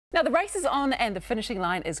Now, the race is on and the finishing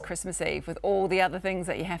line is Christmas Eve with all the other things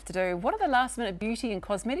that you have to do. What are the last-minute beauty and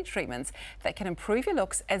cosmetic treatments that can improve your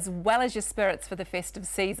looks as well as your spirits for the festive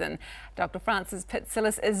season? Dr. Frances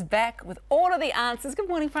Pittsilis is back with all of the answers. Good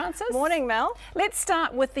morning, Frances. Morning, Mel. Let's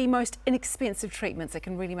start with the most inexpensive treatments that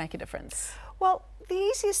can really make a difference. Well, the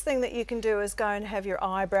easiest thing that you can do is go and have your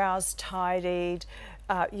eyebrows tidied.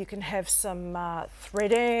 You can have some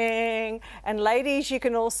threading, and ladies, you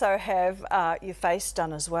can also have your face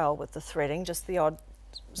done as well with the threading, just the odd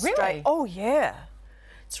straight. Really? Oh yeah,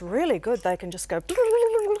 it's really good. They can just go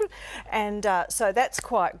and so that's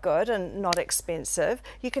quite good and not expensive.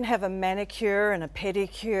 You can have a manicure and a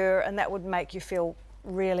pedicure, and that would make you feel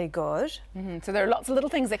really good. So there are lots of little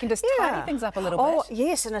things that can just tidy things up a little bit. Oh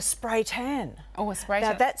yes, and a spray tan. Oh, a spray tan.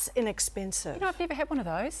 tan. Now that's inexpensive. You know, I've never had one of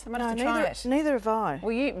those. I might have to neither, try it. Neither have I.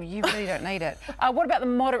 Well, you really don't need it. What about the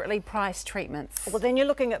moderately priced treatments? Well, then you're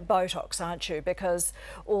looking at Botox, aren't you? Because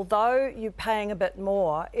although you're paying a bit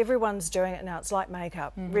more, everyone's doing it now. It's like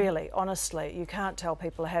makeup, really, honestly. You can't tell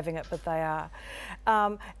people are having it, but they are.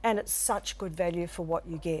 And it's such good value for what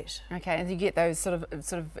you get. Okay, and you get those sort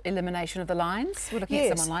of elimination of the lines? We're looking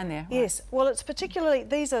at some online there. Right? Yes, well, it's particularly,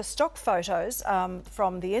 these are stock photos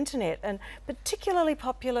from the internet, and particularly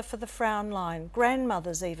popular for the frown line.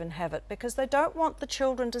 Grandmothers even have it because they don't want the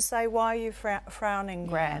children to say, "Why are you frowning,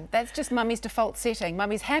 Gran?" That's just Mummy's default setting.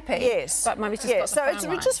 Mummy's happy, yes, but Mummy's just got the frown so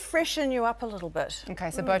line. it just freshen you up a little bit.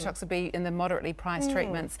 Okay, so Botox would be in the moderately priced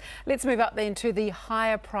treatments. Let's move up then to the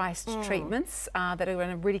higher priced treatments that are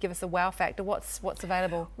going to really give us a wow factor. What's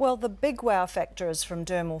available? Well, the big wow factor is from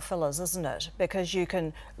dermal fillers, isn't it? Because you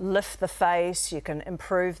can lift the face, you can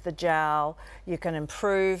improve the jowl, you can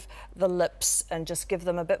improve the lips and just give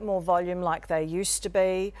them a bit more volume like they used to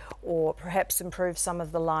be, or perhaps improve some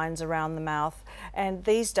of the lines around the mouth. And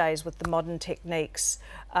these days with the modern techniques,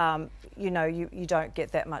 you know, you don't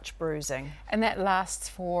get that much bruising. And that lasts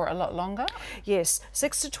for a lot longer? Yes,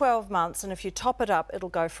 6 to 12 months, and if you top it up, it'll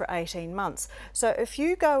go for 18 months. So if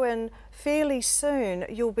you go in fairly soon,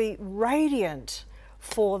 you'll be radiant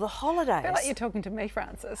for the holidays. I feel like you're talking to me,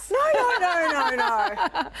 Frances. No.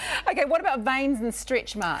 Okay, what about veins and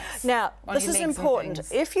stretch marks? Now, this is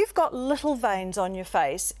important. If you've got little veins on your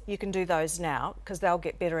face, you can do those now because they'll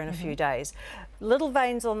get better in a few days. Little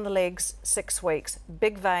veins on the legs, 6 weeks.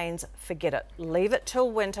 Big veins, forget it. Leave it till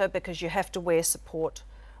winter because you have to wear support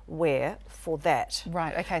wear for that.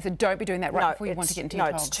 Right, okay, so don't be doing that right before you want to get into your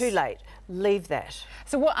togs. No, it's too late. Leave that.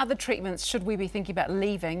 So what other treatments should we be thinking about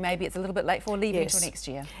leaving? Maybe it's a little bit late for leaving until next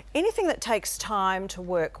year. Anything that takes time to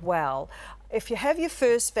work well. If you have your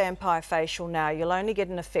first vampire facial now, you'll only get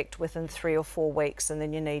an effect within 3 or 4 weeks, and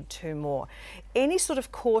then you need 2 more. Any sort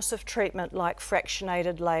of course of treatment like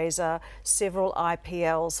fractionated laser, several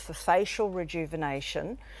IPLs for facial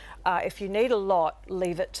rejuvenation. If you need a lot,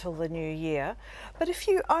 leave it till the new year. But if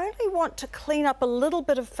you only want to clean up a little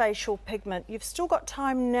bit of facial pigment, you've still got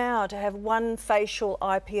time now to have 1 facial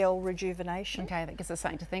IPL rejuvenation. Okay, that gives us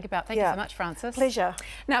something to think about. Thank you so much, Frances. Pleasure.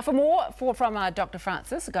 Now, for more from Dr.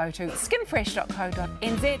 Frances, go to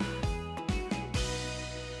skinfresh.co.nz.